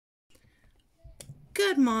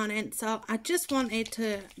Good morning. So I just wanted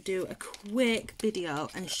to do a quick video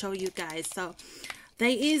and show you guys. So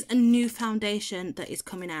there is a new foundation that is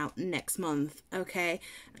coming out next month. Okay,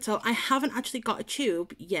 so I haven't actually got a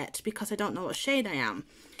tube yet because I don't know what shade I am.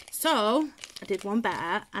 So I did one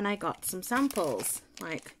better and I got some samples,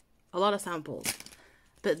 like a lot of samples,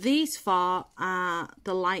 but these four are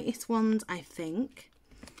the lightest ones, I think.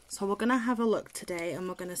 So we're gonna have a look today and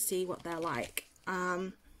we're gonna see what they're like.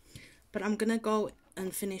 But I'm gonna go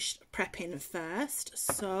and finish prepping first.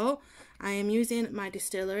 So I am using my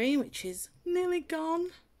distillery, which is nearly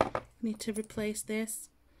gone. I need to replace this,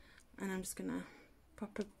 and I'm just gonna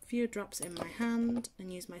pop a few drops in my hand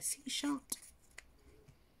and use my C-shot.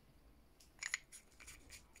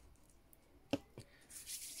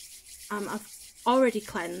 I've already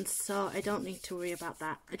cleansed, so I don't need to worry about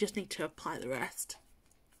that. I just need to apply the rest.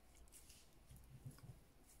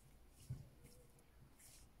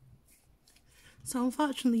 So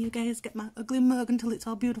unfortunately you guys get my ugly mug until it's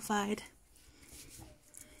all beautified.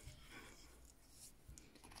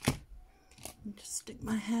 I'll just stick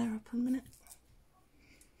my hair up a minute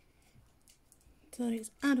so that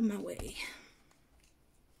it's out of my way.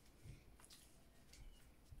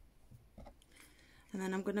 And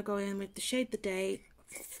then I'm going to go in with the Shade the Day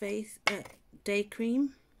Day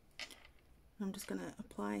Cream. I'm just going to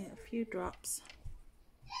apply a few drops.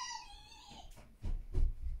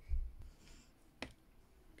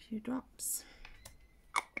 Drops,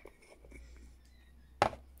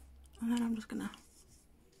 and then I'm just gonna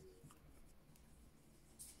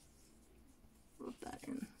rub that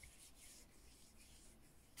in.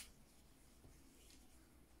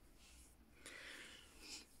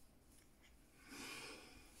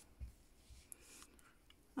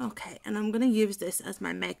 Okay, and I'm gonna use this as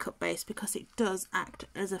my makeup base because it does act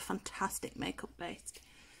as a fantastic makeup base.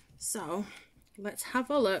 So let's have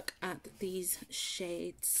a look at these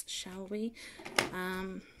shades, shall we?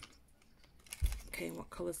 Okay, what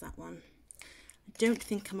colour is that one? I don't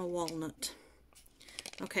think I'm a walnut.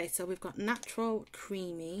 Okay, so we've got Natural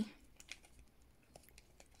Creamy.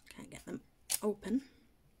 Can't get them open.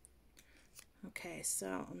 Okay,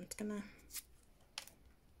 so I'm just gonna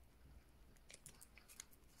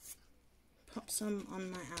pop some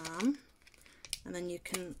on my arm, and then you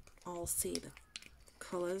can all see the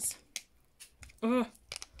colours. Oh,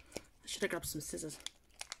 I should have grabbed some scissors.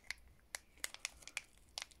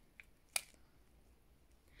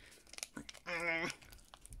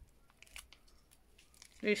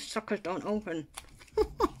 These suckers don't open.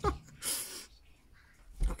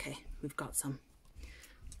 Okay, we've got some.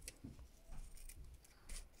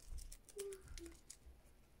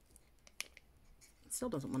 It still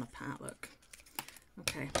doesn't want to part, look.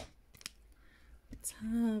 Okay, let's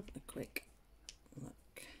have a quick look.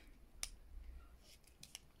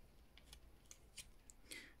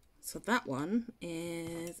 So that one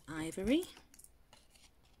is Ivory.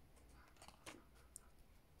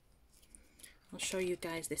 I'll show you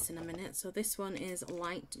guys this in a minute. So this one is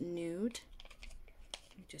Light Nude.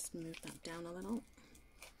 Let me just move that down a little.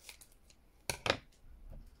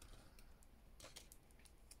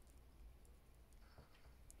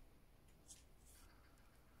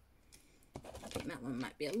 I think that one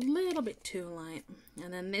might be a little bit too light.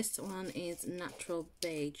 And then this one is Natural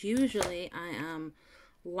Beige. Usually I am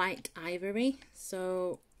Light Ivory,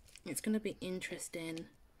 so it's going to be interesting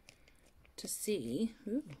to see.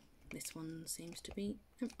 Ooh, this one seems to be,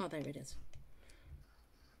 oh, there it is.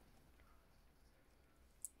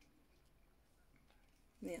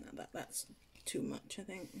 Yeah, no, that's too much, I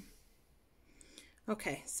think.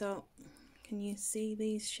 Okay, so can you see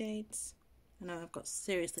these shades? I know I've got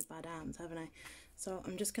seriously bad arms, haven't I? So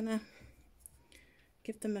I'm just gonna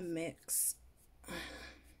give them a mix.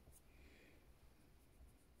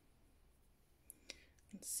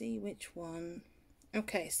 And see which one.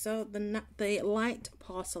 Okay, so the light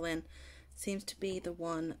porcelain seems to be the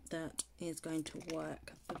one that is going to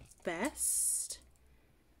work the best.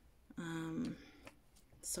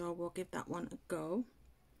 So we'll give that one a go.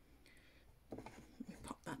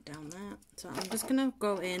 Pop that down there. So I'm just gonna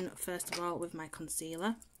go in first of all with my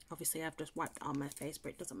concealer. Obviously I've just wiped it on my face, but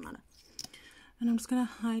it doesn't matter. And I'm just gonna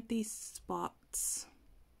hide these spots.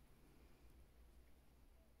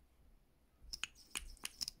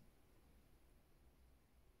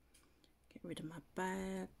 Get rid of my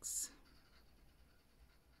bags.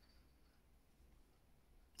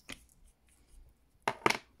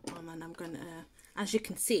 And then I'm gonna, as you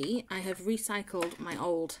can see, I have recycled my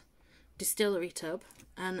old distillery tub,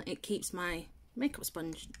 and it keeps my makeup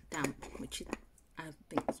sponge damp, which I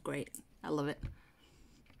think is great. I love it.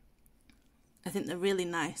 I think they're really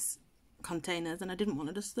nice containers, and I didn't want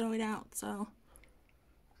to just throw it out, so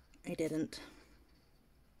I didn't.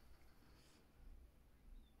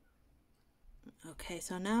 Okay,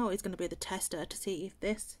 so now it's going to be the tester to see if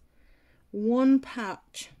this one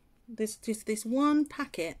patch, this one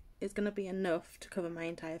packet is going to be enough to cover my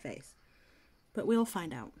entire face. But we'll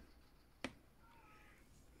find out.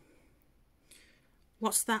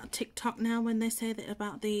 What's that TikTok now when they say that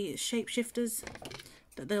about the shapeshifters,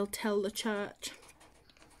 that they'll tell the church?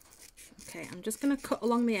 Okay, I'm just going to cut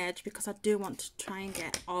along the edge because I do want to try and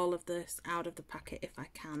get all of this out of the packet if I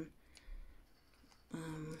can.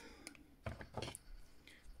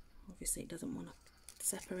 Obviously it doesn't want to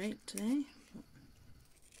separate today.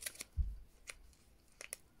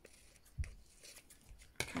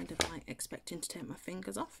 I'm kind of like expecting to take my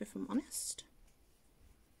fingers off, if I'm honest.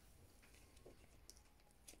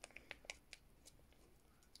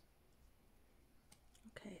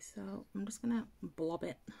 Okay, so I'm just gonna blob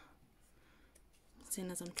it, seeing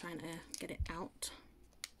as I'm trying to get it out.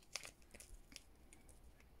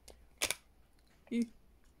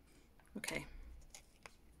 Okay.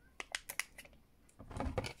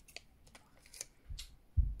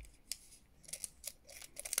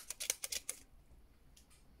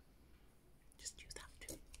 Just use that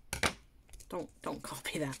too. Don't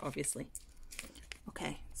copy that, obviously.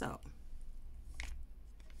 Okay, so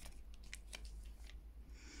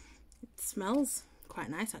it smells quite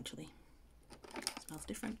nice actually. It smells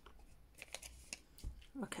different.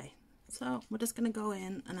 Okay, so we're just gonna go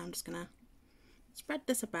in and I'm just gonna spread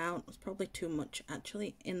this about. It's probably too much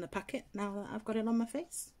actually in the packet now that I've got it on my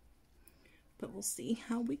face. But we'll see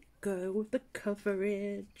how we go with the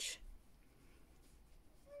coverage.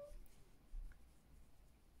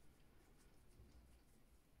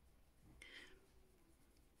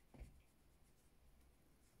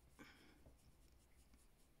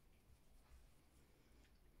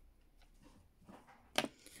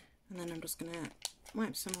 And then I'm just going to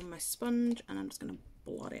wipe some on my sponge and I'm just going to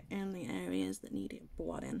blot it in the areas that need it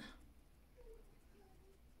blotting.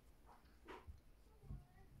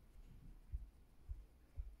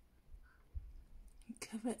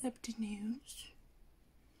 Cover up the nose.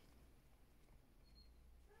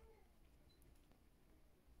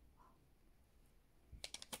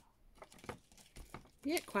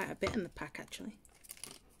 Yeah, quite a bit in the pack actually.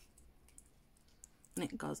 And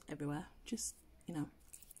it goes everywhere, just, you know.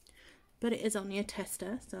 But it is only a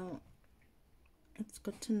tester, so it's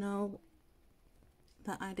good to know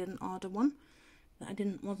that I didn't order one, that I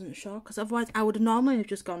wasn't sure, because otherwise I would have normally have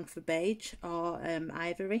just gone for beige or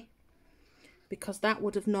ivory, because that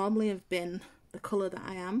would have normally have been the colour that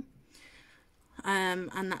I am,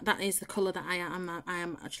 and that is the colour that I am. I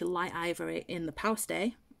am actually light ivory in the Power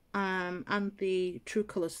Stay, and the True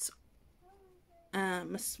Colours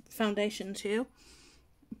foundation too.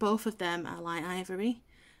 Both of them are light ivory.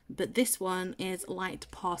 But this one is light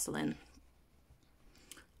porcelain.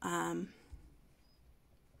 I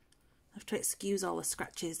have to excuse all the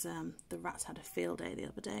scratches. The rats had a field day the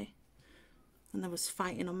other day. And there was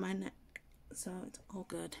fighting on my neck. So it's all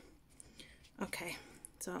good. Okay.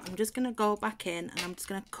 So I'm just going to go back in and I'm just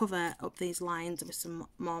going to cover up these lines with some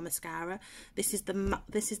more mascara. This is the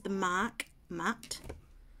MAC matte.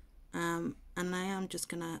 And I am just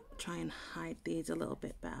going to try and hide these a little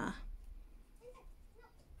bit better.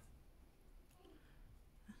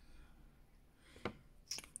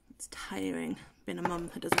 It's tiring being a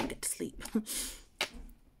mum who doesn't get to sleep.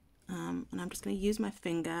 And I'm just going to use my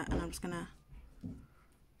finger and I'm just going to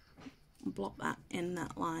blot that in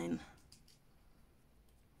that line.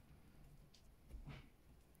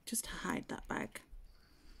 Just to hide that bag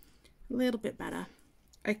a little bit better.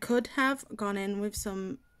 I could have gone in with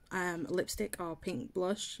some lipstick or pink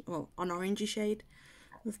blush, well, an orangey shade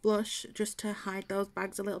of blush, just to hide those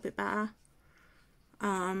bags a little bit better.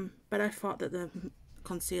 But I thought that the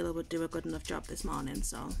concealer would do a good enough job this morning,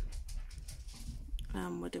 so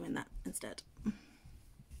we're doing that instead.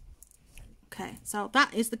 Okay, so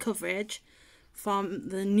that is the coverage from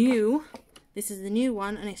the new, this is the new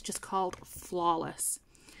one, and it's just called Flawless.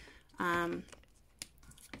 I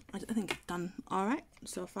think I've done alright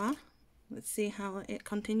so far. Let's see how it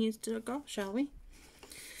continues to go, shall we?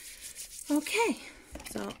 Okay,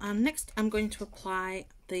 so next I'm going to apply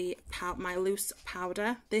my loose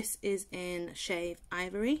powder. This is in shade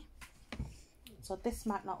Ivory, so this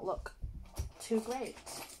might not look too great.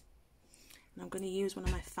 And I'm going to use one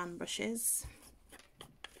of my fan brushes.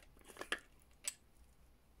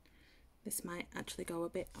 This might actually go a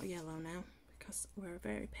bit yellow now because we're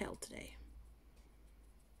very pale today.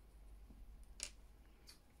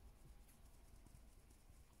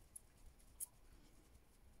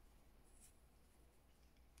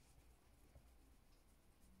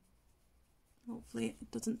 Hopefully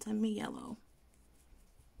it doesn't send me yellow.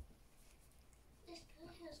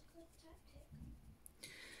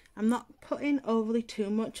 I'm not putting overly too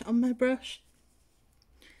much on my brush.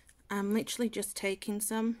 I'm literally just taking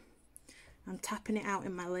some, I'm tapping it out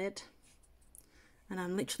in my lid, and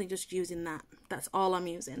I'm literally just using that. That's all I'm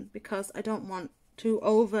using, because I don't want to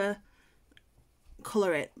over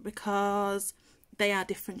colour it, because they are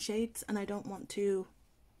different shades and I don't want you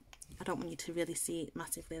to really see it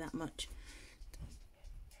massively that much.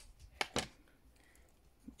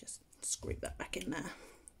 Just scrape that back in there.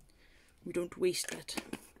 We don't waste it.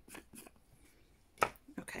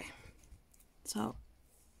 Okay, so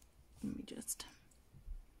let me just...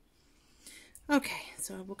 Okay,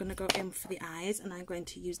 so we're going to go in for the eyes, and I'm going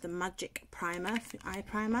to use the Magic Primer, eye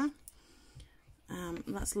primer.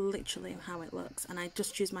 That's literally how it looks, and I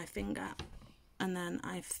just use my finger and then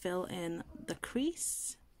I fill in the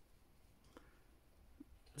crease.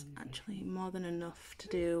 It's actually more than enough to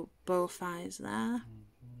do both eyes there.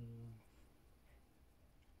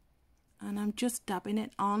 And I'm just dabbing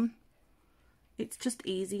it on. It's just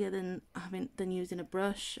easier than using a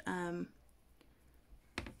brush, and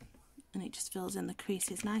it just fills in the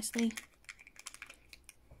creases nicely.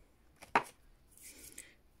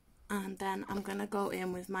 And then I'm going to go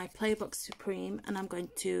in with my Playbook Supreme, and I'm going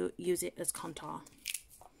to use it as contour,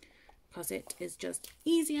 because it is just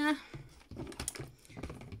easier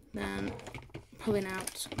than pulling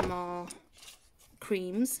out more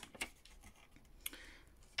creams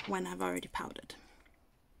when I've already powdered.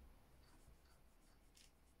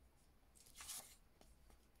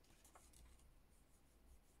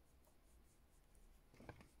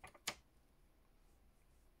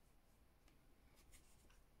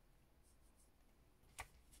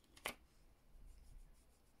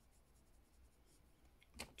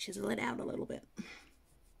 Chisel it out a little bit.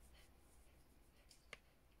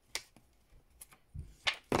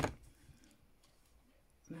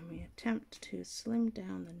 Then we attempt to slim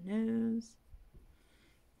down the nose.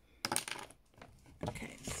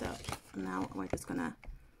 Okay, so now we're just gonna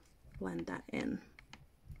blend that in.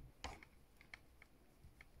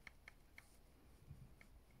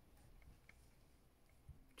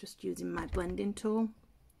 Just using my blending tool,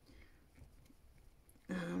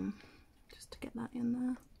 just to get that in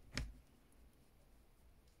there.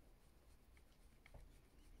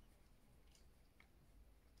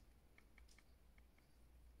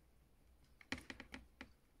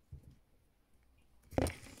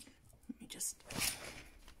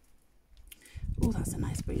 Oh, that's a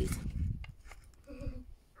nice breeze.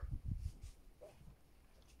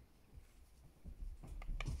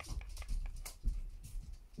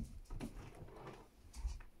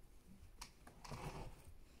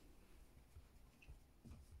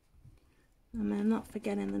 And then not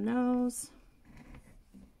forgetting the nose.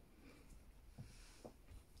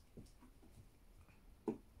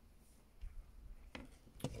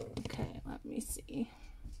 Okay, let me see.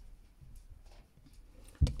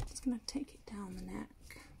 Just gonna take it down the neck.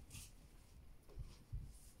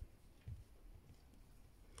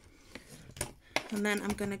 And then I'm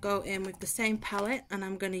gonna go in with the same palette, and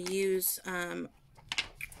I'm gonna use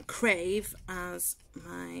Crave as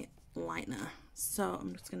my lightener. So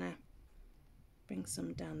I'm just gonna bring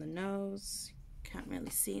some down the nose. Can't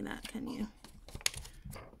really see that, can you?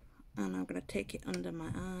 And I'm gonna take it under my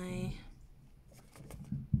eye.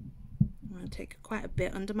 I'm gonna take quite a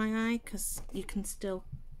bit under my eye because you can still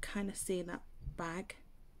kind of see that bag.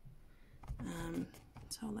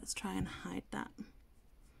 So let's try and hide that.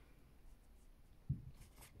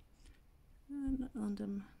 And under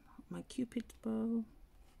my Cupid's bow.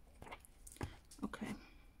 Okay.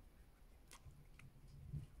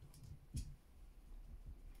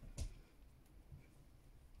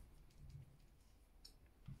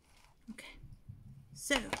 Okay.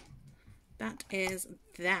 So that is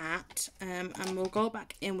that. And we'll go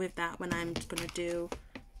back in with that when I'm just going to do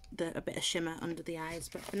a bit of shimmer under the eyes.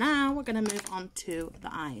 But for now, we're going to move on to the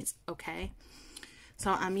eyes. Okay.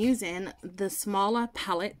 So I'm using the smaller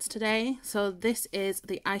palettes today. So this is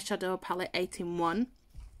the eyeshadow palette 8-in-1.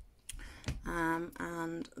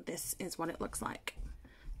 And this is what it looks like.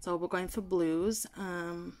 So we're going for blues.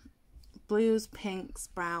 Blues, pinks,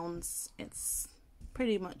 browns. It's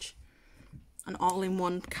pretty much an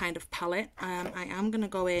all-in-one kind of palette. I am going to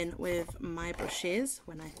go in with my brushes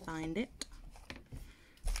when I find it.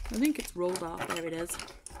 I think it's rolled off. There it is.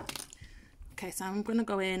 Okay, so I'm going to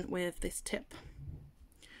go in with this tip.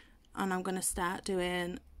 And I'm going to start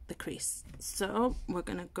doing the crease. So we're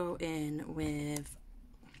going to go in with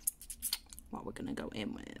what we're going to go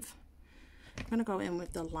in with. I'm going to go in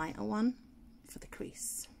with the lighter one for the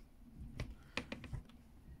crease.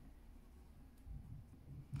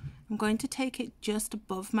 I'm going to take it just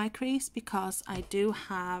above my crease because I do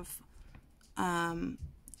have, are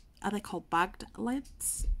they called bagged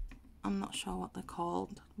lids? I'm not sure what they're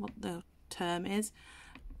called, what the term is,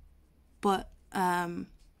 but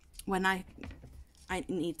when I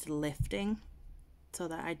need lifting so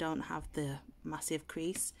that I don't have the massive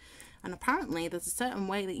crease. And apparently there's a certain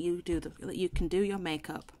way that you can do your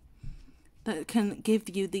makeup that can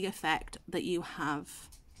give you the effect that you have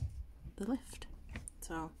the lift.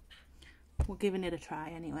 So we're giving it a try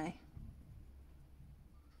anyway.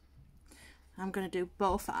 I'm going to do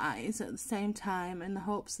both eyes at the same time in the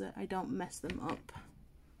hopes that I don't mess them up.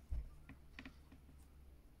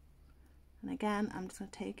 And again, I'm just going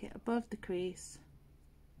to take it above the crease.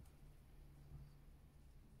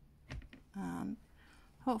 And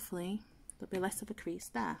hopefully there'll be less of a crease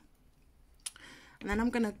there. And then I'm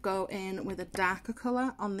going to go in with a darker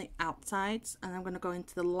colour on the outsides, and I'm going to go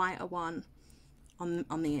into the lighter one on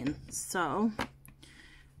the in. So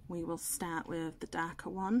we will start with the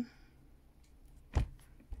darker one.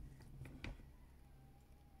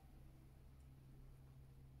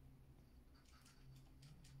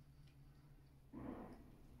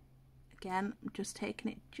 Again, I'm just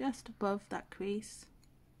taking it just above that crease.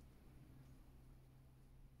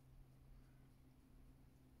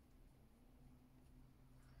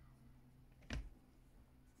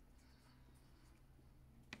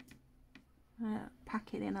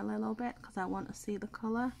 Pack it in a little bit because I want to see the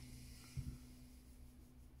colour.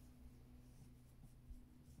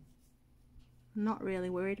 I'm not really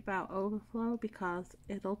worried about overflow because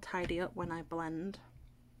it'll tidy up when I blend.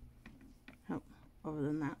 Oh, other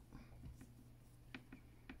than that.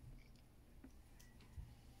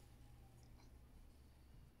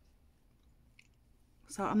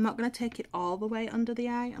 So I'm not going to take it all the way under the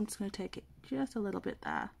eye, I'm just going to take it just a little bit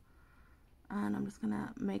there. And I'm just going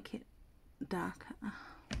to make it dark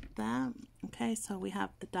there. Okay, so we have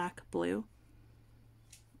the dark blue.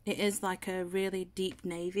 It is like a really deep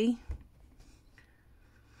navy.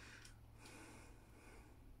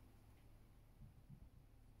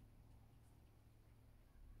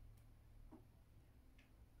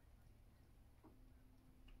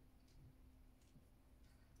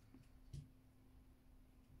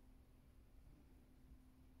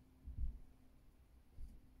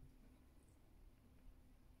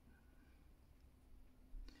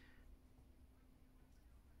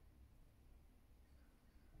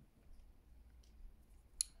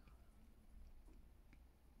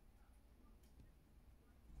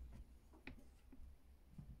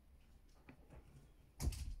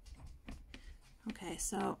 Okay,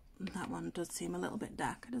 so that one does seem a little bit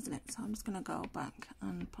darker, doesn't it? So I'm just going to go back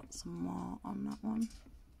and put some more on that one.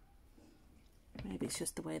 Maybe it's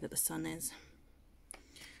just the way that the sun is.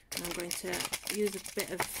 And I'm going to use a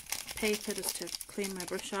bit of paper just to clean my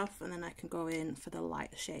brush off, and then I can go in for the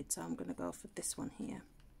lighter shade. So I'm going to go for this one here.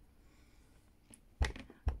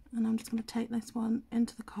 And I'm just going to take this one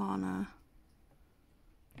into the corner.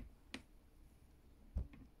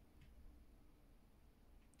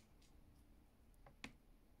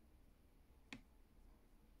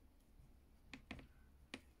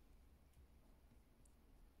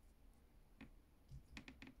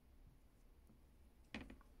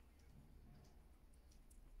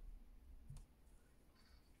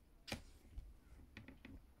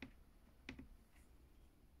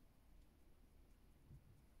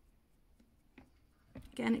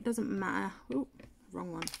 Again, it doesn't matter, ooh,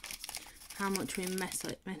 wrong one, how much we mess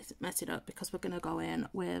it up, because we're going to go in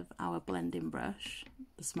with our blending brush,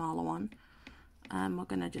 the smaller one, and we're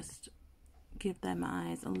going to just give them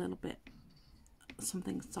eyes a little bit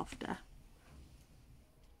something softer.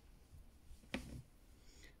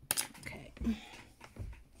 Okay,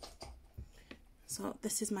 so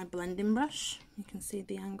this is my blending brush, you can see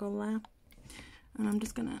the angle there, and I'm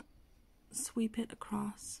just going to sweep it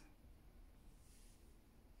across.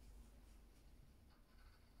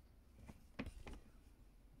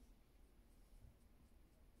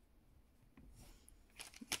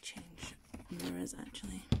 Change mirrors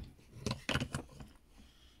actually.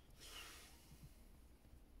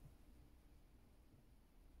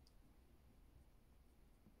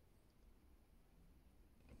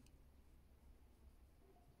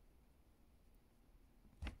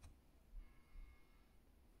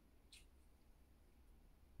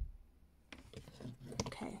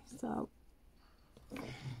 Okay, so where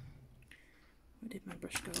did my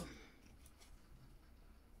brush go?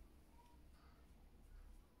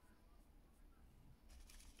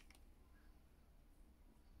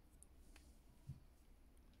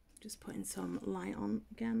 Just putting some light on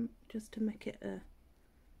again, just to make it a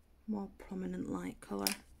more prominent light colour.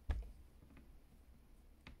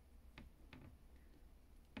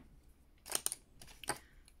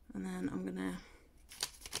 And then I'm gonna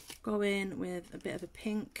go in with a bit of a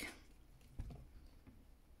pink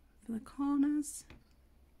for the corners.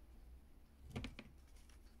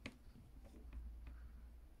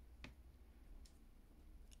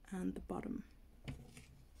 And the bottom.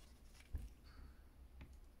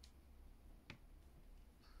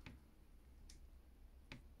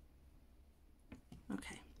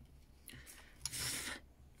 Okay.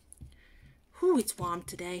 Whew, it's warm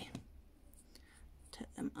today.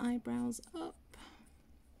 Take them eyebrows up.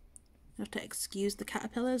 You have to excuse the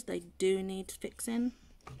caterpillars, they do need fixing.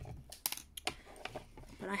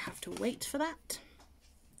 But I have to wait for that.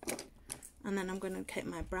 And then I'm going to take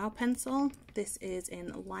my brow pencil. This is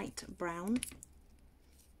in light brown.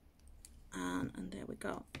 And there we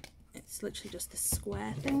go. It's literally just this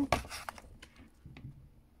square thing.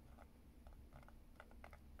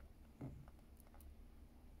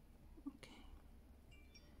 Okay.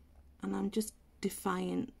 And I'm just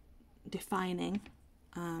defining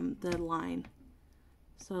the line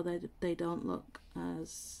so that they don't look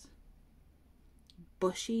as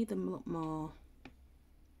bushy, they look more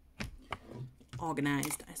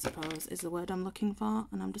organized, I suppose is the word I'm looking for.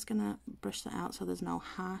 And I'm just gonna brush that out so there's no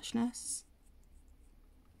harshness.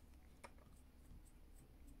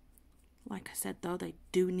 Like I said though, they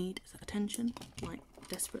do need attention, like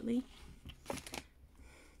desperately. I'm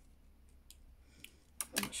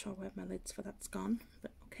not sure where my lids for that's gone,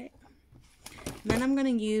 but okay. And then I'm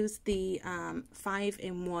going to use the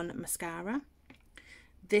 5-in-1 mascara.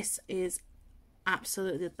 This is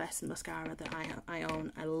absolutely the best mascara that I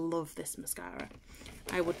own. I love this mascara.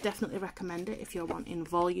 I would definitely recommend it if you're wanting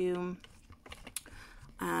volume.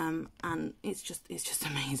 And it's just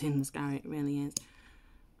amazing mascara, it really is.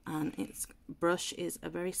 And its brush is a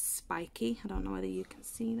very spiky, I don't know whether you can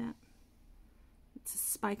see that. It's a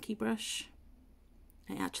spiky brush.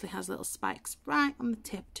 It actually has little spikes right on the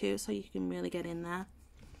tip too, so you can really get in there.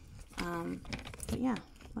 But yeah,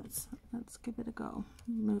 let's give it a go.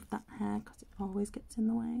 Move that hair because it always gets in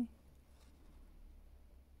the way.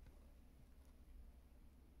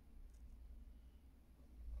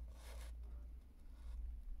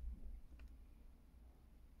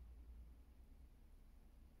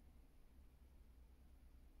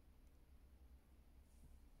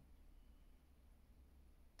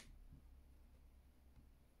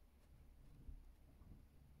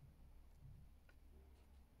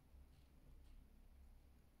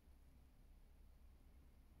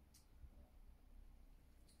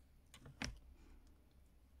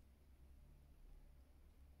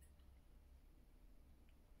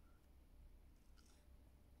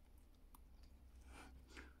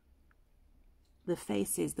 The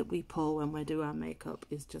faces that we pull when we do our makeup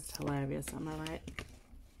is just hilarious, am I right?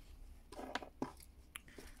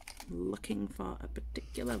 Looking for a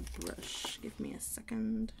particular brush. Give me a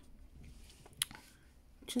second.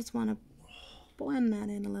 Just want to blend that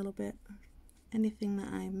in a little bit. Anything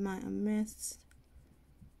that I might have missed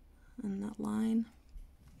in that line.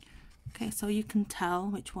 Okay, so you can tell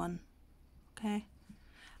which one. Okay,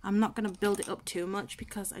 I'm not going to build it up too much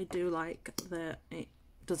because I do like that it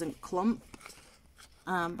doesn't clump.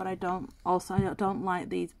 But I don't like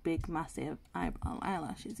these big massive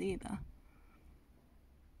eyelashes either.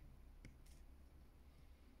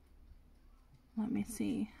 Let me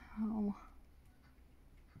see how.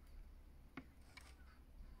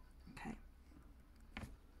 Okay.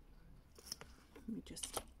 Let me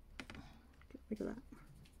just get rid of that.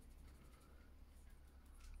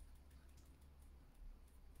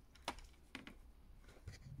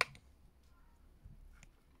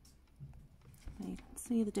 You can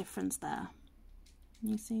see the difference there. Can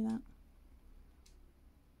you see that?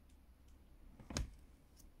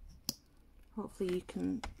 Hopefully you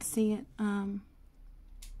can see it.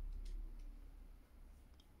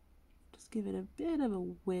 Just give it a bit of a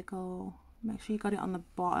wiggle. Make sure you got it on the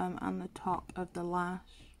bottom and the top of the lash.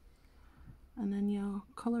 And then you're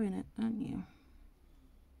colouring it, aren't you?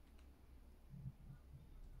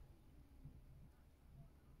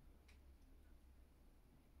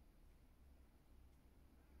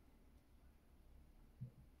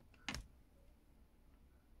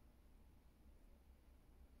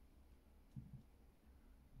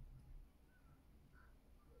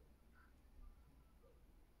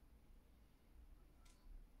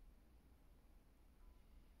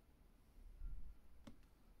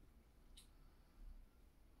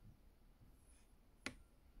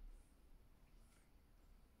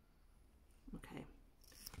 Okay,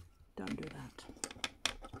 don't do that.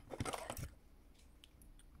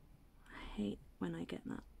 I hate when I get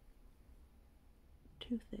that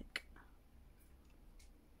too thick.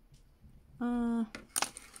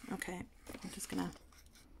 Okay, I'm just gonna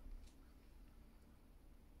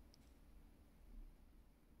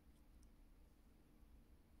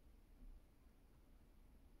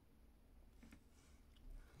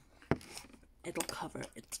it'll cover,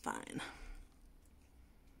 it's fine.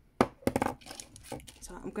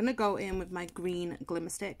 So I'm going to go in with my green glimmer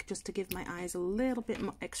stick just to give my eyes a little bit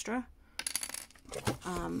more extra.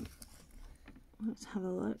 Let's have a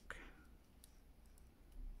look.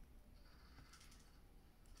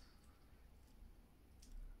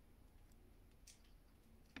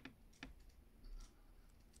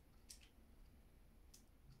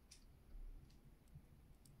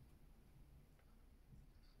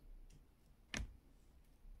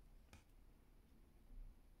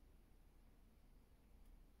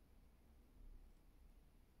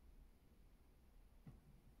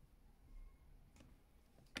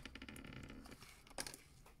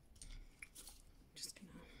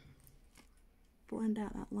 Blend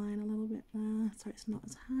out that line a little bit there so it's not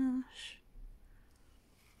as harsh.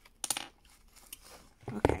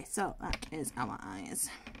 Okay, so that is our eyes.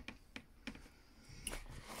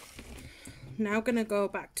 Now gonna go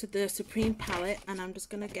back to the Supreme palette and I'm just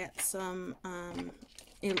gonna get some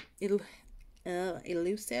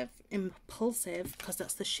Elusive Impulsive, because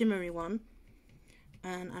that's the shimmery one,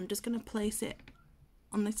 and I'm just gonna place it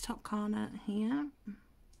on this top corner here.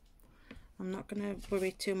 I'm not going to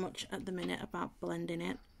worry too much at the minute about blending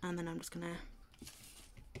it, and then I'm just going to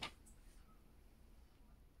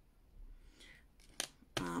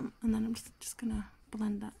and then I'm just going to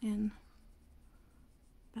blend that in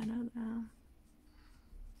better there.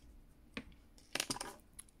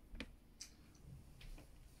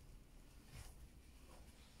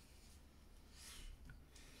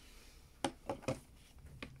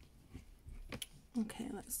 Okay,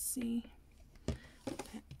 let's see.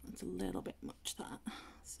 Okay, it's a little bit much that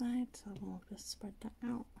side, so we'll just spread that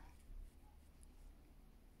out.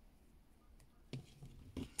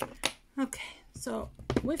 Okay, so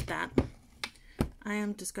with that, I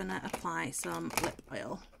am just gonna apply some lip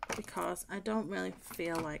oil because I don't really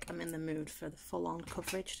feel like I'm in the mood for the full-on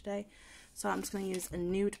coverage today. So I'm just gonna use a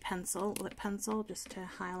nude pencil, lip pencil, just to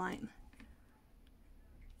highlight.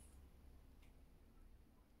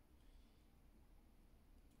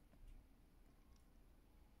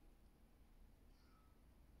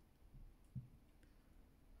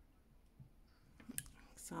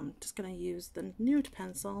 So I'm just going to use the nude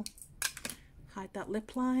pencil, hide that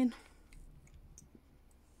lip line,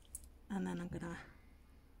 and then I'm going to,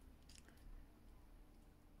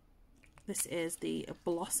 this is the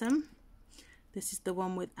Blossom, this is the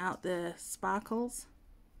one without the sparkles,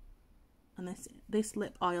 and this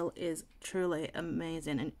lip oil is truly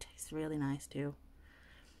amazing and it tastes really nice too.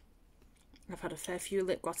 I've had a fair few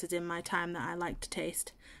lip glosses in my time that I like to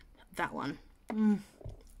taste. That one,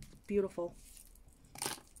 beautiful.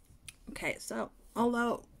 Okay, so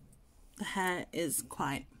although the hair is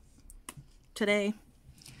quite today,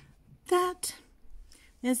 that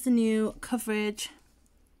is the new coverage.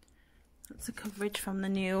 That's the coverage from the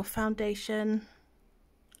new foundation.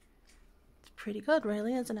 It's pretty good,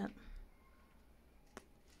 really, isn't it?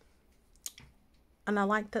 And I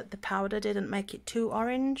like that the powder didn't make it too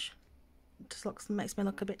orange. It just makes me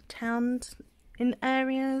look a bit tanned in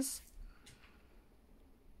areas.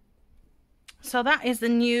 So that is the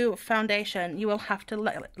new foundation. You will have to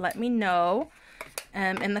let me know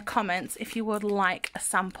in the comments if you would like a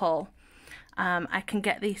sample. I can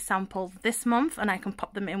get these samples this month and I can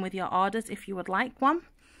pop them in with your orders if you would like one.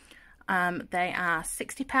 They are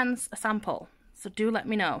 60p a sample, so do let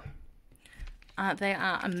me know. They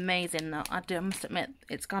are amazing though. I must admit,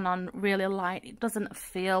 it's gone on really light. It doesn't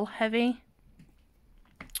feel heavy.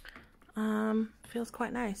 Feels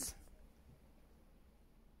quite nice.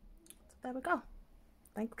 There we go.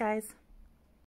 Thanks, guys.